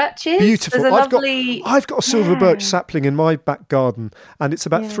silver birches. Beautiful. I've got a silver birch sapling in my back garden, and it's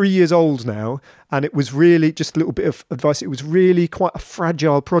about 3 years old now. And it was really, just a little bit of advice, it was really quite a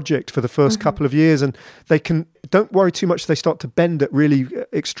fragile project for the first couple of years. And don't worry too much, they start to bend at really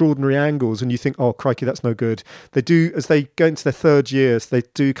extraordinary angles, and you think, oh, crikey, that's no good. They do, as they go into their third years, they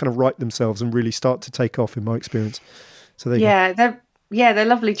do kind of right themselves and really start to take off, in my experience. So they're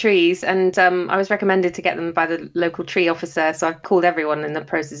lovely trees, and I was recommended to get them by the local tree officer, so I've called everyone in the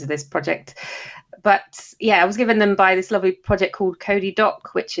process of this project. But I was given them by this lovely project called Cody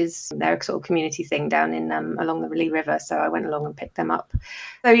Dock, which is their sort of community thing down in along the Lee River. So I went along and picked them up.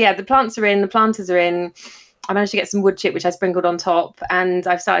 So the plants are in, the planters are in. I managed to get some wood chip, which I sprinkled on top, and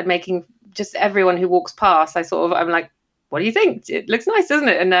I've started making just everyone who walks past. I'm like, what do you think? It looks nice, doesn't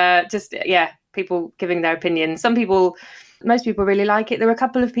it? And people giving their opinion. Most people really like it. There were a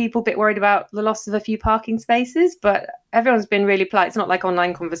couple of people a bit worried about the loss of a few parking spaces, but everyone's been really polite. It's not like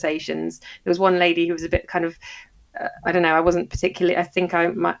online conversations. There was one lady who was a bit kind of, I don't know, I wasn't particularly, I think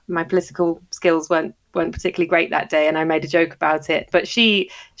my political skills weren't particularly great that day, and I made a joke about it. But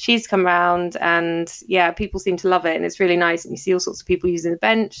she's come around, and people seem to love it, and it's really nice. And you see all sorts of people using the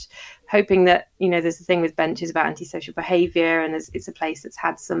bench, hoping that, there's a thing with benches about antisocial behaviour, and it's a place that's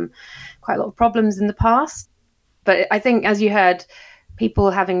had quite a lot of problems in the past. But I think, as you heard, people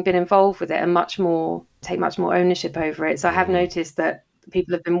having been involved with it take much more ownership over it. So I have noticed that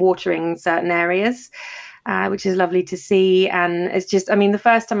people have been watering certain areas, which is lovely to see. And it's just, the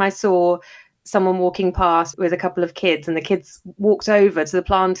first time I saw someone walking past with a couple of kids, and the kids walked over to the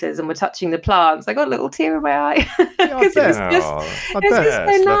planters and were touching the plants. I got a little tear in my eye because it was just so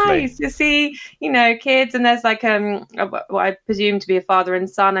nice to see, kids. And there's like what I presume to be a father and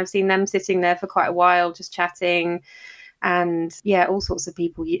son. I've seen them sitting there for quite a while, just chatting. And all sorts of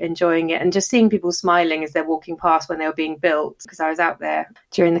people enjoying it, and just seeing people smiling as they're walking past when they were being built, because I was out there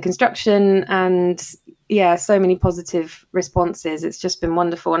during the construction, and so many positive responses. It's just been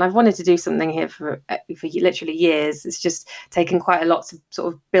wonderful, and I've wanted to do something here for literally years. It's just taken quite a lot to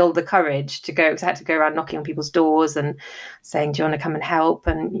sort of build the courage to go, because I had to go around knocking on people's doors and saying, do you want to come and help,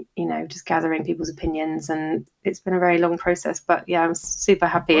 and just gathering people's opinions. And it's been a very long process, but I'm super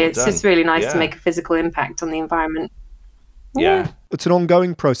happy. Well it's done. just really nice to make a physical impact on the environment. Yeah, it's an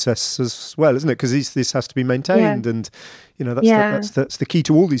ongoing process as well, isn't it? Because this has to be maintained, and that's the key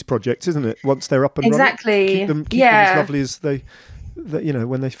to all these projects, isn't it? Once they're up and running, keep them as lovely as they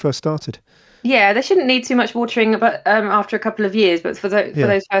when they first started. Yeah, they shouldn't need too much watering, but after a couple of years. But for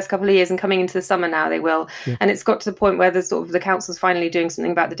those first couple of years, and coming into the summer now, they will. Yeah. And it's got to the point where the council's finally doing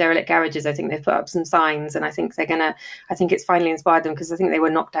something about the derelict garages. I think they've put up some signs, and I think I think it's finally inspired them, because I think they were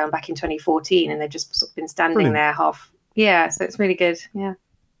knocked down back in 2014, and they've just sort of been standing there half. Yeah, so it's really good. Yeah.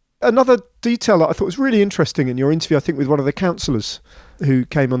 Another detail that I thought was really interesting in your interview, I think, with one of the councillors who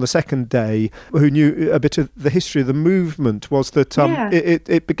came on the second day, who knew a bit of the history of the movement, was that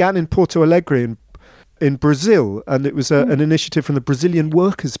it began in Porto Alegre in Brazil, and it was an initiative from the Brazilian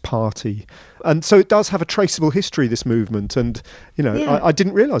Workers' Party. And so it does have a traceable history, this movement. And, I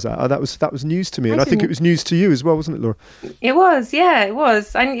didn't realise that. That was news to me. And I think it was news to you as well, wasn't it, Laura? It was, it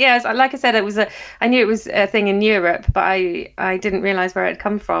was. And like I said, I knew it was a thing in Europe, but I didn't realise where it had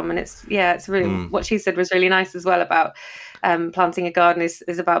come from. And it's really, what she said was really nice as well about planting a garden is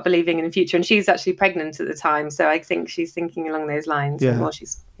about believing in the future. And she's actually pregnant at the time. So I think she's thinking along those lines. Yeah. More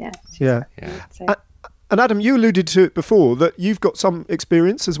And Adam, you alluded to it before, that you've got some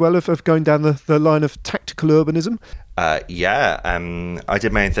experience as well of going down the line of tactical urbanism. I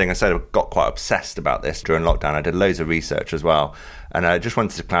did my own thing. I said I got quite obsessed about this during lockdown. I did loads of research as well. And I just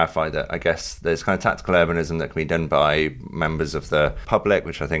wanted to clarify that I guess there's kind of tactical urbanism that can be done by members of the public,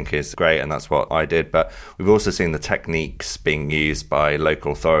 which I think is great, and that's what I did. But we've also seen the techniques being used by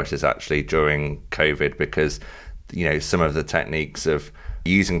local authorities actually during COVID, because, some of the techniques of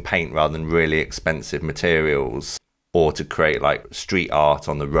using paint rather than really expensive materials, or to create like street art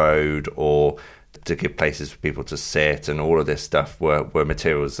on the road, or to give places for people to sit, and all of this stuff were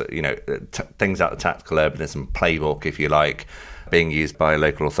materials that, things out of the tactical urbanism playbook, if you like, being used by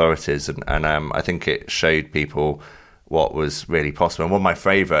local authorities. And I think it showed people what was really possible. And one of my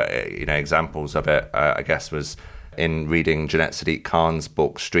favourite examples of it, I guess, was in reading Jeanette Sadiq Khan's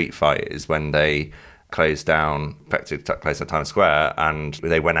book Street Fighters, when they closed down, effectively closed down Times Square, and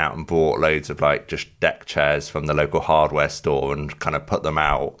they went out and bought loads of like just deck chairs from the local hardware store and kind of put them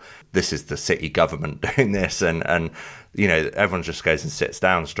out. This is the city government doing this, and everyone just goes and sits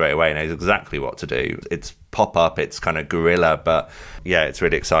down straight away and knows exactly what to do. It's pop up, it's kind of guerrilla, but it's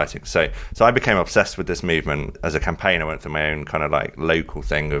really exciting. So I became obsessed with this movement. As a campaign, I went through my own kind of like local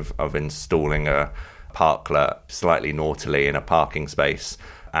thing of installing a parklet slightly naughtily in a parking space,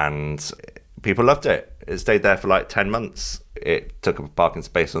 and people loved it. It stayed there for like 10 months. It took up a parking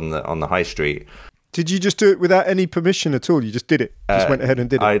space on the high street. Did you just do it without any permission at all? You just did it. Just went ahead and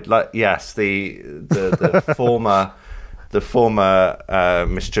did it. Yes. The former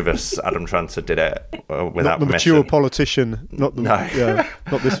mischievous Adam Tranter did it without not the permission. Mature politician. Not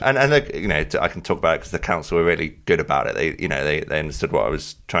this. And I can talk about it because the council were really good about it. They understood what I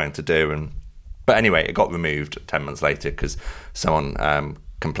was trying to do. But anyway, it got removed 10 months later because someone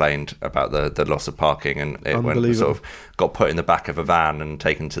complained about the loss of parking, and it got put in the back of a van and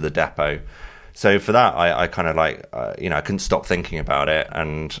taken to the depot. So for that, I kind of I couldn't stop thinking about it,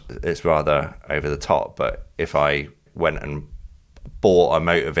 and it's rather over the top. But if I went and bought a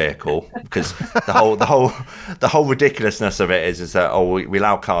motor vehicle, because the whole ridiculousness of it is that we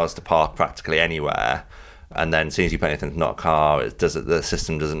allow cars to park practically anywhere. And then as soon as you put anything that's not a car, the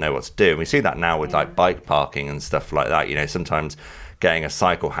system doesn't know what to do. And we see that now with like bike parking and stuff like that. Sometimes getting a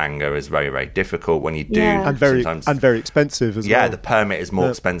cycle hanger is very, very difficult when you do. And very expensive as well. Yeah, the permit is more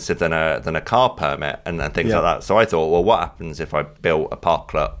expensive than a car permit and things like that. So I thought, well, what happens if I built a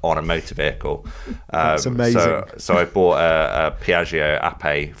parklet on a motor vehicle? That's amazing. So I bought a Piaggio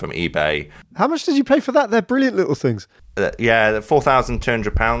Ape from eBay. How much did you pay for that? They're brilliant little things.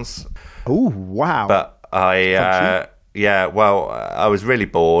 £4,200. Oh, wow. But I was really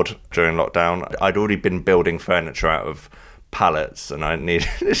bored during lockdown. I'd already been building furniture out of pallets, and I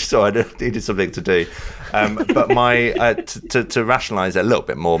needed something to do. But my to rationalise it a little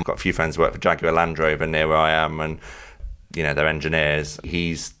bit more, I've got a few friends who work for Jaguar Land Rover near where I am, and they're engineers.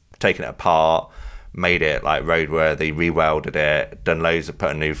 He's taken it apart, made it like roadworthy, re-welded it, done loads of,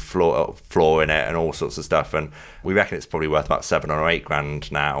 put a new floor in it and all sorts of stuff, and we reckon it's probably worth about $7 or $8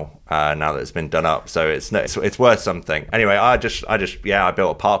 now that it's been done up, so it's worth something. Anyway, I built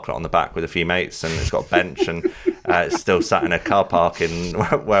a parklet on the back with a few mates, and it's got a bench, and it's still sat in a car park in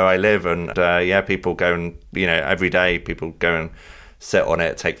where I live, and people go and every day people go and sit on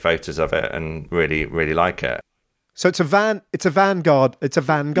it, take photos of it, and really, really like it. So it's a Vanguard. It's a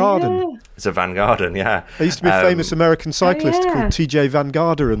Vanguarden. Yeah. It's a Vanguarden, yeah. There used to be a famous American cyclist called T.J. Van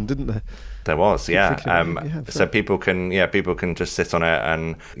Garderen, didn't there? There was, yeah. So people can just sit on it,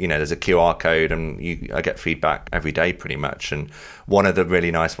 and there's a QR code, and I get feedback every day pretty much. And one of the really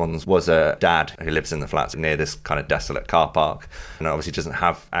nice ones was a dad who lives in the flats near this kind of desolate car park, and obviously doesn't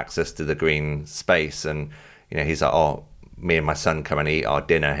have access to the green space. And he's like, oh, me and my son come and eat our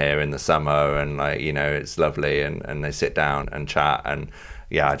dinner here in the summer, and it's lovely, and they sit down and chat, and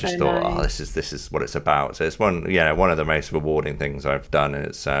I just thought, nice. This is what it's about. So it's one of the most rewarding things I've done, and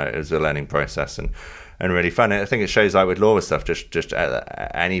it was a learning process and really fun. And I think it shows, like with Laura's stuff, just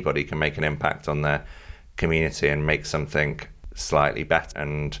anybody can make an impact on their community and make something slightly better.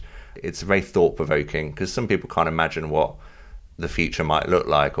 And it's very thought provoking, because some people can't imagine what the future might look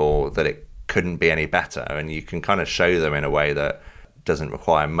like, or that it couldn't be any better, and you can kind of show them in a way that doesn't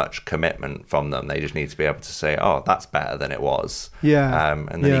require much commitment from them. They just need to be able to say, oh, that's better than it was. And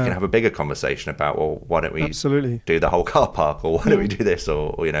then you can have a bigger conversation about, well, why don't we do the whole car park, or why don't we do this,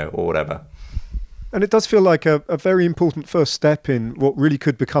 or whatever. And it does feel like a very important first step in what really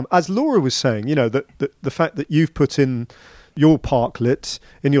could become, as Laura was saying, that the fact that you've put in your parklet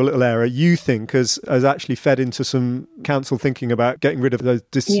in your little area, you think has actually fed into some council thinking about getting rid of those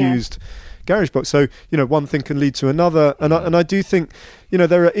disused garage box. So one thing can lead to another, and I do think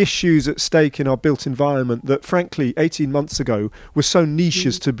there are issues at stake in our built environment that frankly 18 months ago were so niche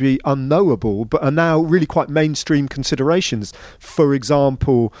as to be unknowable, but are now really quite mainstream considerations. For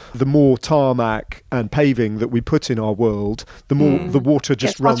example, the more tarmac and paving that we put in our world, the more the water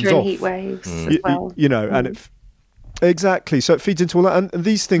just runs off. Heat waves as well. And it exactly, so it feeds into all that, and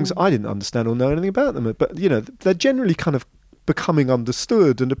these things I didn't understand or know anything about them, but they're generally kind of becoming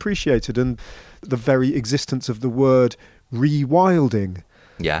understood and appreciated, and the very existence of the word rewilding,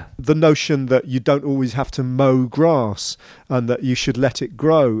 the notion that you don't always have to mow grass and that you should let it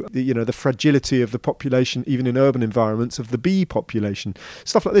grow, the fragility of the population even in urban environments of the bee population,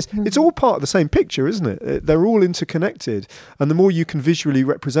 stuff like this. It's all part of the same picture, isn't it? They're all interconnected, and the more you can visually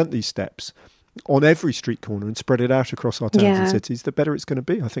represent these steps on every street corner and spread it out across our towns and cities, the better it's going to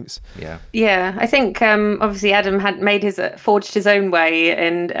be, I think. I think obviously Adam had forged his own way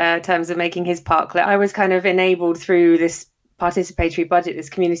in terms of making his parklet. I was kind of enabled through this participatory budget, this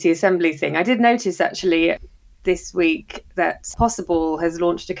community assembly thing. I did notice actually this week that Possible has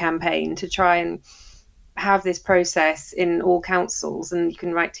launched a campaign to try and have this process in all councils, and you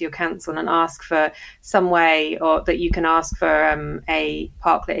can write to your council and ask for some way, or that you can ask for a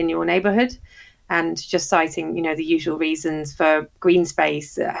parklet in your neighbourhood, and just citing the usual reasons for green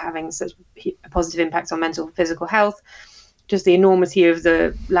space having such a positive impact on mental and physical health, just the enormity of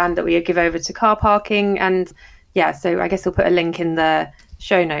the land that we give over to car parking. And so I guess we'll put a link in the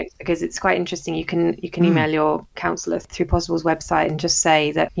show notes, because it's quite interesting. You can email your councillor through Possible's website and just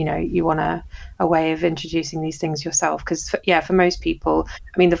say that you want a way of introducing these things yourself, because for most people,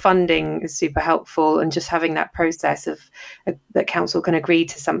 I mean, the funding is super helpful, and just having that process of that council can agree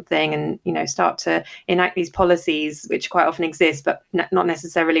to something and start to enact these policies, which quite often exist but not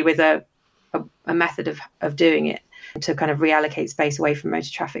necessarily with a method of doing it, to kind of reallocate space away from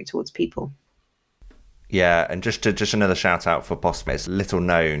motor traffic towards people. Yeah, and just another shout out for Possible. It's little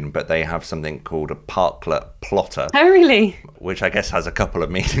known, but they have something called a parklet plotter. Oh, really? Which I guess has a couple of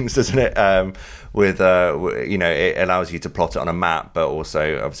meanings, doesn't it? It allows you to plot it on a map, but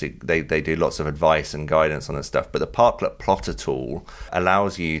also obviously they do lots of advice and guidance on this stuff. But the parklet plotter tool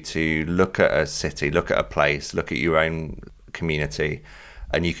allows you to look at a city, look at a place, look at your own community,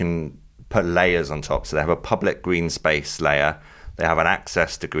 and you can put layers on top. So they have a public green space layer. They have an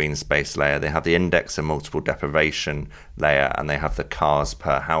access to green space layer. They have the index and multiple deprivation layer, and they have the cars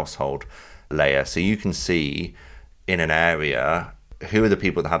per household layer. So you can see in an area who are the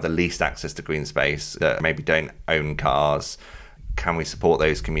people that have the least access to green space, that maybe don't own cars. Can we support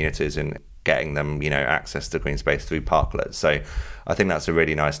those communities in getting them, access to green space through parklets? So I think that's a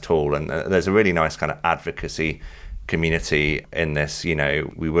really nice tool, and there's a really nice kind of advocacy community in this.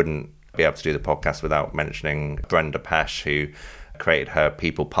 We wouldn't be able to do the podcast without mentioning Brenda Pesch, who created her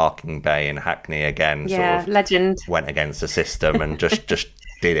people parking bay in Hackney again. Yeah, sort of legend. Went against the system and just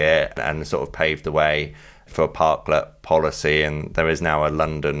did it and sort of paved the way for a parklet policy. And there is now a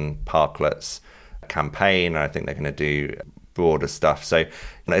London parklets campaign. I think they're going to do broader stuff. So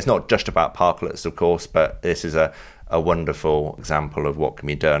it's not just about parklets, of course, but this is a wonderful example of what can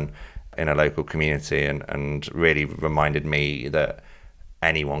be done in a local community, and really reminded me that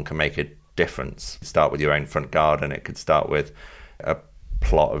anyone can make a difference. Start with your own front garden. It could start with a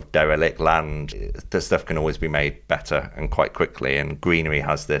plot of derelict land. The stuff can always be made better and quite quickly, and greenery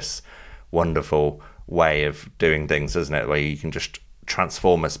has this wonderful way of doing things, isn't it, where you can just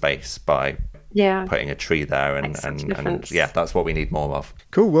transform a space by putting a tree there, and that's what we need more of.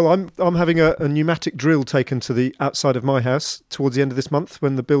 Cool. Well, I'm having a pneumatic drill taken to the outside of my house towards the end of this month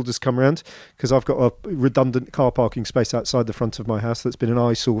when the builders come around, because I've got a redundant car parking space outside the front of my house that's been an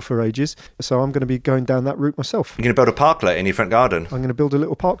eyesore for ages. So I'm going to be going down that route myself. You're going to build a parklet in your front garden? I'm going to build a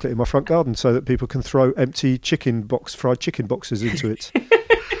little parklet in my front garden so that people can throw empty fried chicken boxes into it.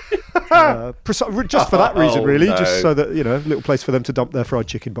 Just for that reason, really, just so that, a little place for them to dump their fried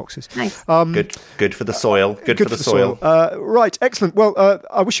chicken boxes. Nice. Good for the soil. Good for the soil. Right, excellent. Well,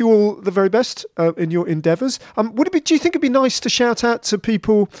 I wish you all the very best in your endeavours. Do you think it'd be nice to shout out to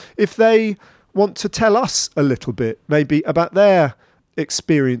people if they want to tell us a little bit, maybe about their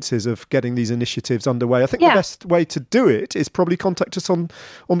experiences of getting these initiatives underway? I think the best way to do it is probably contact us on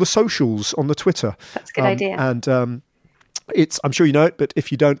the socials, on the Twitter. That's a good idea. And I'm sure you know it, but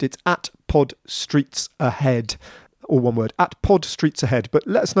if you don't, it's at Pod Streets Ahead, all one word, at Pod Streets Ahead. But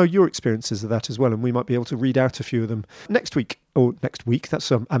let us know your experiences of that as well, and we might be able to read out a few of them next week. That's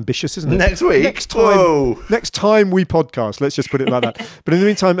ambitious, isn't it? Next week? Next time we podcast. Let's just put it like that. But in the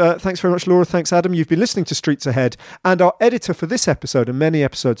meantime, thanks very much, Laura. Thanks, Adam. You've been listening to Streets Ahead. And our editor for this episode and many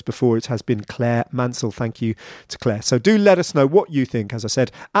episodes before it has been Claire Mansell. Thank you to Claire. So do let us know what you think. As I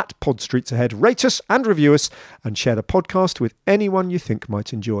said, at Pod Streets Ahead. Rate us and review us and share the podcast with anyone you think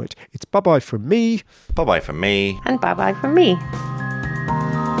might enjoy it. It's bye-bye from me. Bye-bye from me. And bye-bye from me.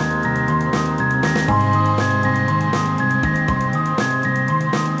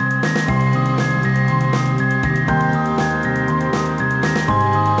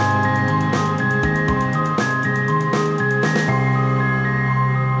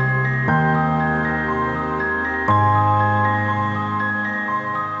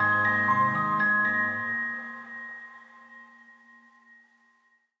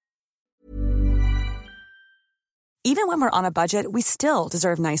 Even when we're on a budget, we still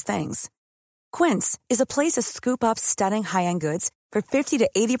deserve nice things. Quince is a place to scoop up stunning high-end goods for 50 to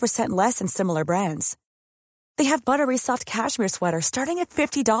 80% less than similar brands. They have buttery soft cashmere sweaters starting at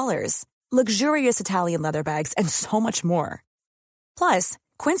 $50, luxurious Italian leather bags, and so much more. Plus,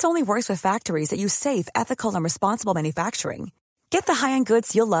 Quince only works with factories that use safe, ethical, and responsible manufacturing. Get the high-end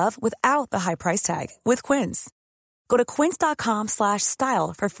goods you'll love without the high price tag with Quince. Go to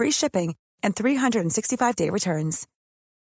quince.com/style for free shipping and 365-day returns.